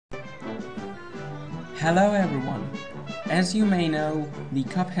Hello everyone! As you may know, the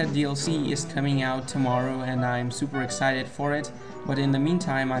Cuphead DLC is coming out tomorrow and I'm super excited for it, but in the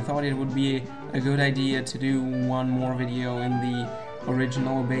meantime I thought it would be a good idea to do one more video in the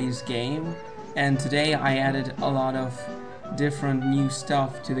original base game, and today I added a lot of different new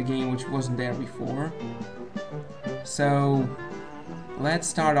stuff to the game which wasn't there before. So let's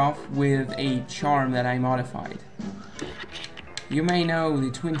start off with a charm that I modified. You may know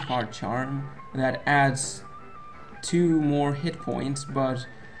the Twin Heart charm that adds 2 more hit points but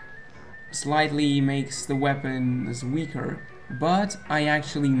slightly makes the weapons weaker, but I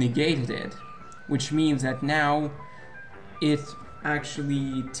actually negated it, which means that now it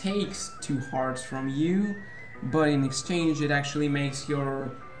actually takes 2 hearts from you, but in exchange it actually makes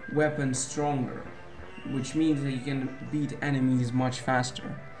your weapon stronger, which means that you can beat enemies much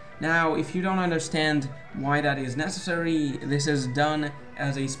faster. Now, if you don't understand why that is necessary, this is done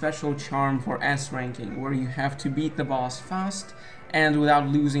as a special charm for S ranking, where you have to beat the boss fast and without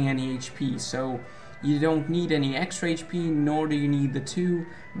losing any HP. So you don't need any extra HP, nor do you need the 2,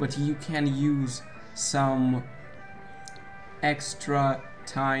 but you can use some extra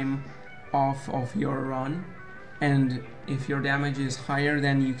time off of your run, and if your damage is higher,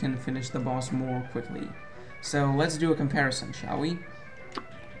 then you can finish the boss more quickly. So let's do a comparison, shall we?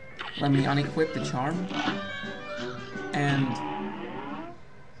 Let me unequip the charm, and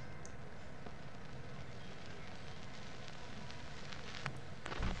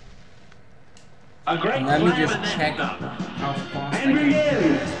let me just check how fast I can do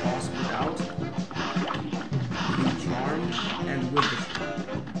this boss without the charm and with the charm.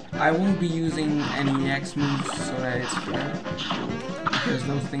 I won't be using any X moves so that it's fair, because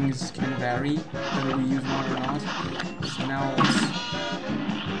those things can vary whether we use one or not. So now let's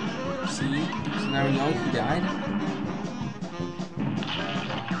see. So there we go, he died.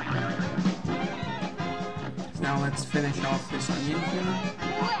 So now let's finish off this onion here.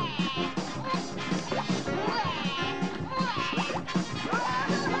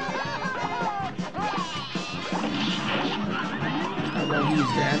 Well, he's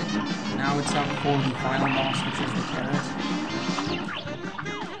dead. Now it's up for the final boss, which is the carrot.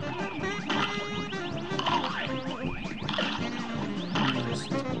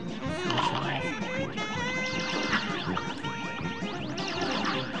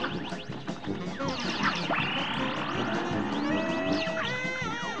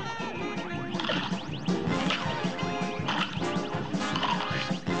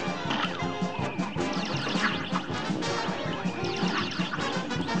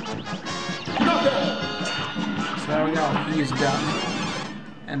 There we go, he is done.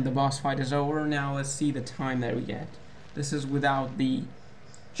 And the boss fight is over. Now let's see the time that we get. This is without the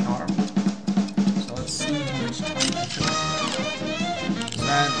charm. So let's see how much time that took. So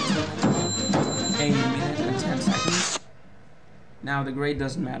that took 1 minute and 10 seconds. Now the grade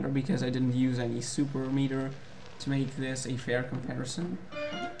doesn't matter because I didn't use any super meter to make this a fair comparison.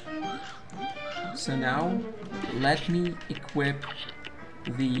 So now let me equip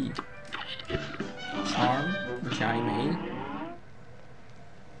the charm which I made.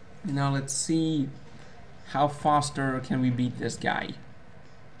 Now let's see how faster can we beat this guy.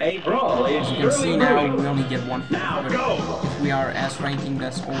 Hey bro, as you can see now we only get 1 hit, but if we are S ranking,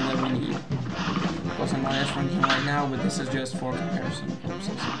 that's all that we need. Of course I'm not S ranking right now, but this is just for comparison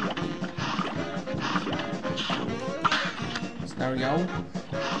purposes. So there we go.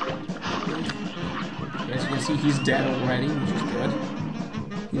 As you can see, he's dead already, which is good.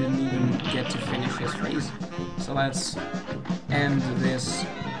 He didn't even get to finish his phrase. So let's end this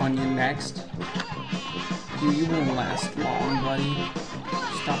onion next. You won't last long, buddy.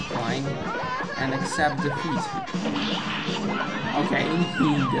 Stop crying and accept defeat. Okay, he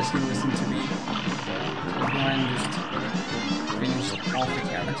doesn't listen to me. I'll go ahead and just finish off the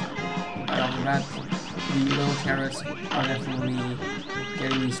carrot. But after that, the little carrots are definitely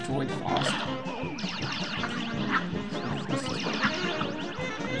getting destroyed fast.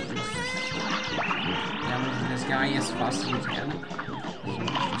 This guy as fast as we can.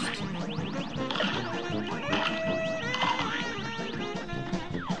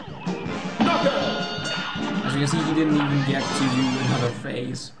 As you can see, he didn't even get to do another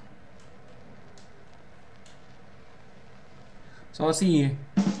phase. So let's see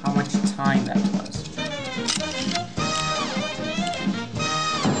how much time that was.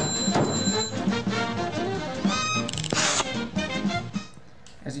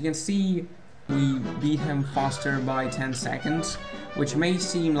 As you can see, we beat him faster by 10 seconds, which may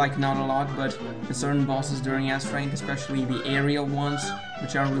seem like not a lot, but in certain bosses during S rank, especially the aerial ones,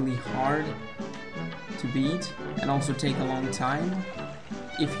 which are really hard to beat and also take a long time,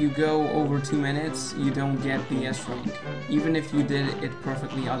 if you go over 2 minutes, you don't get the S rank, even if you did it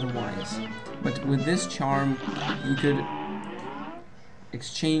perfectly otherwise. But with this charm, you could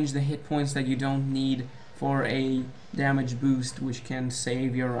exchange the hit points that you don't need for a damage boost, which can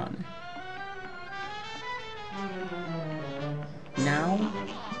save your run. Now,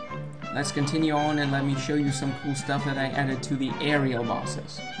 let's continue on and let me show you some cool stuff that I added to the aerial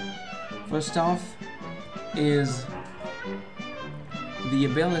bosses. First off is the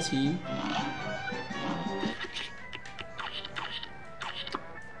ability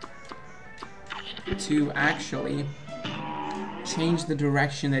to actually change the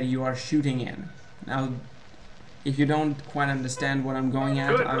direction that you are shooting in. Now, if you don't quite understand what I'm going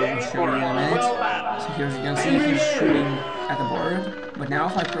at, I will show you in a minute. So here you can see he's shooting at the bird, but now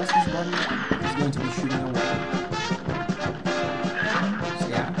if I press this button, he's going to be shooting away. So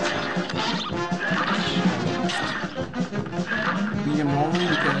yeah. Beat him normally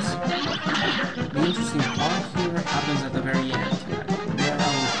because the interesting part here happens at the very end. There I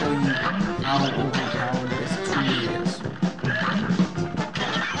will show you how overpowered this truly is.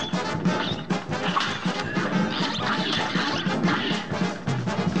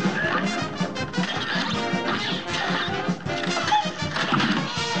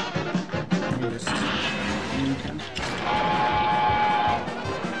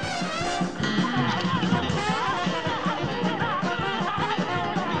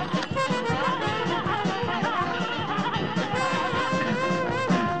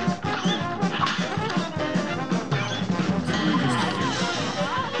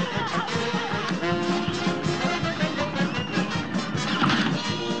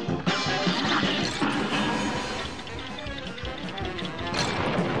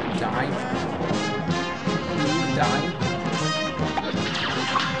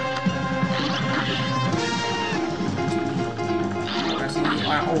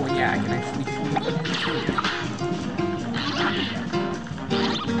 Oh yeah, I can actually shoot.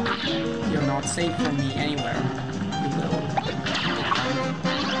 You're not safe from me anywhere. You will.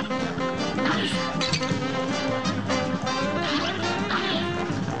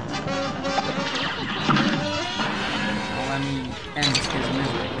 Well, let me end his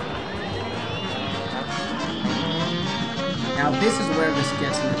misery. Now this is where this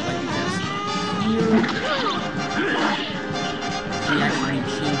gets into play because here he actually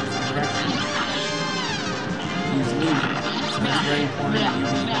changes the direction he's leaning. So it's very important that you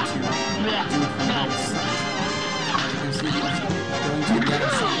be able to do it from both sides. As you can see, he's going to the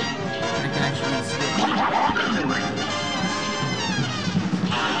other side. And I can actually switch.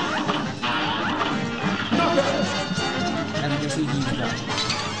 As you can see, he's done.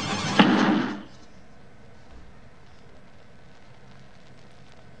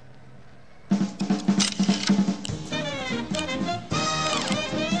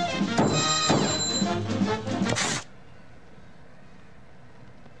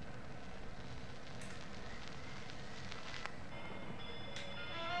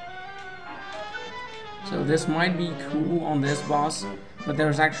 So this might be cool on this boss, but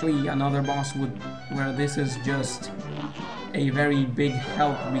there's actually another boss where this is just a very big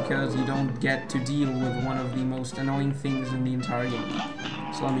help because you don't get to deal with one of the most annoying things in the entire game.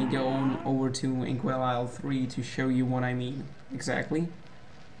 So let me go on over to Inquisition 3 to show you what I mean exactly.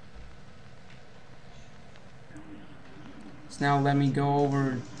 So now let me go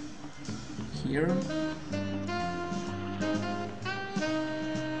over here.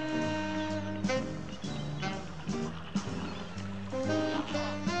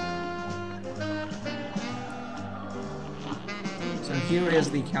 So here is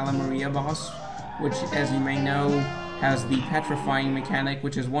the Calamaria boss, which, as you may know, has the petrifying mechanic,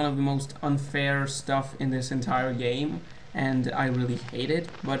 which is one of the most unfair stuff in this entire game, and I really hate it,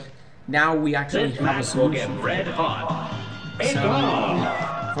 but now we actually have a solution. So,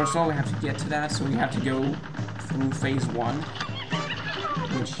 first of all, we have to get to that, so we have to go through phase 1,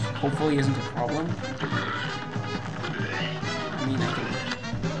 which hopefully isn't a problem. I mean, I can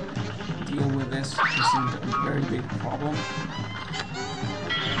deal with this. This isn't a very big problem.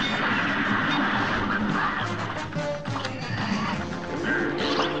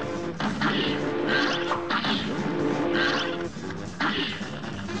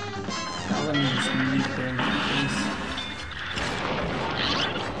 Now let me just meet her in the face.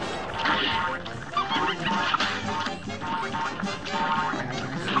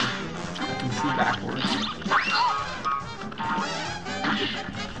 I can shoot backwards.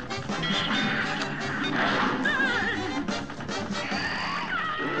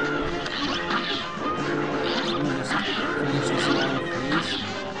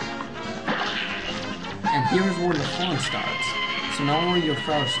 And here's where the fun starts. So normally you're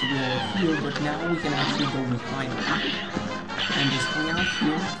first to go here, but now we can actually go behind her. And just hang out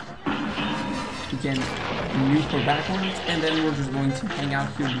here. We can move her backwards, and then we're just going to hang out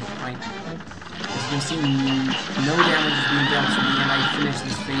here behind her. As you can see, no damage is being dealt to me, and I finish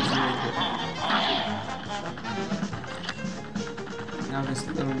this phase really quick. Now this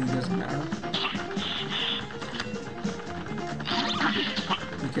literally doesn't matter.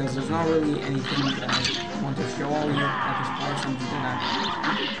 Because there's not really anything that I want to show all you at this part, so I'm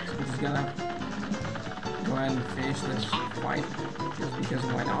just gonna go ahead and finish this fight, just because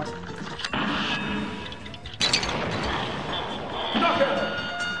why not?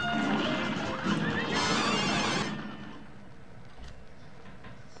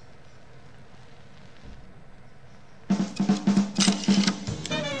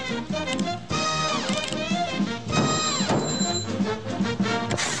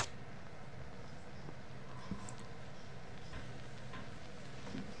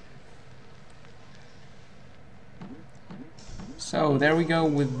 So there we go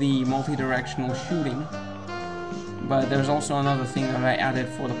with the multi-directional shooting, but there's also another thing that I added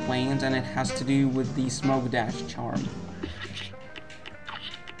for the planes, and it has to do with the smoke dash charm.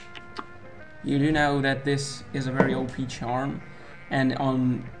 You do know that this is a very OP charm, and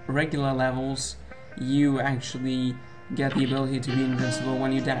on regular levels you actually get the ability to be invincible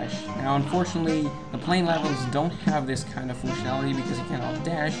when you dash. Now unfortunately the plane levels don't have this kind of functionality because you cannot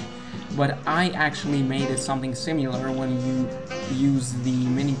dash, but I actually made it something similar when you use the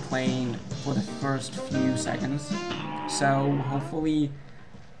mini plane for the first few seconds. So hopefully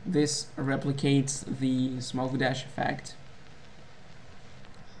this replicates the smoke dash effect.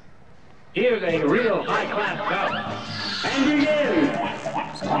 Here's a real high-class bout. And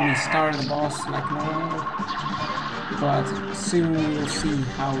begin! So let me start the boss like normal, but soon we will see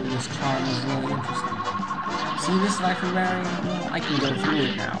how this charm is really interesting. See this electric barrier? Well, I can go through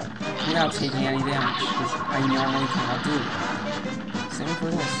it now, without taking any damage, which I normally cannot do. Same for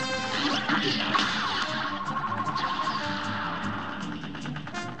this.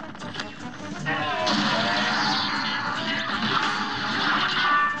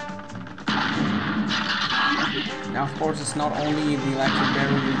 Now of course it's not only the electric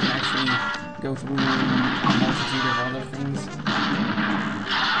barrier, you can actually go through a multitude of other things.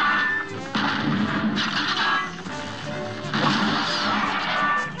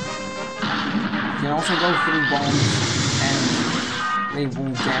 You can also go through bombs, and they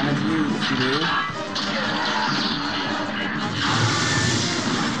won't damage you if you do.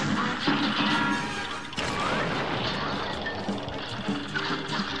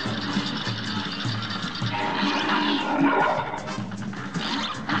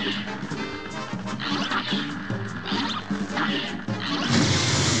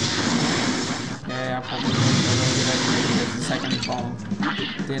 Yeah, probably a really good idea because the second bomb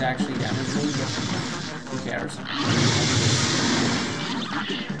did actually damage me, but who cares?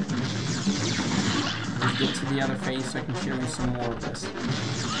 Let's get to the other phase so I can show you some more of this. So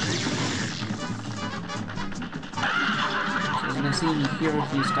as you can see here,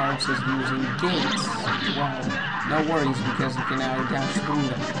 if you start says using gates, well, no worries because you can now dash through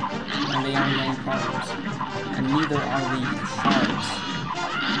them, and they aren't any problems. And neither are the shards.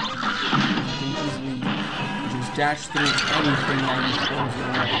 Just dash through anything that you throws your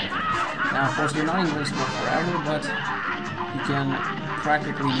way. Now, of course, you're not invincible forever, but you can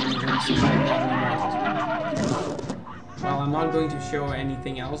practically be invincible when you want. Well, I'm not going to show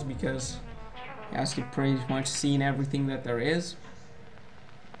anything else because you guys can pretty much see everything that there is.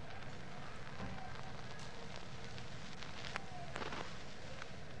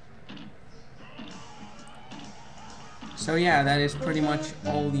 So yeah, that is pretty much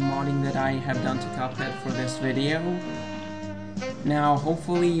all the modding that I have done to Cuphead for this video. Now,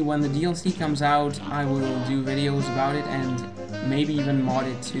 hopefully when the DLC comes out, I will do videos about it and maybe even mod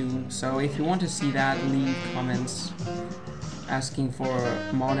it too. So if you want to see that, leave comments asking for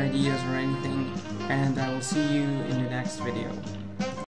mod ideas or anything, and I will see you in the next video.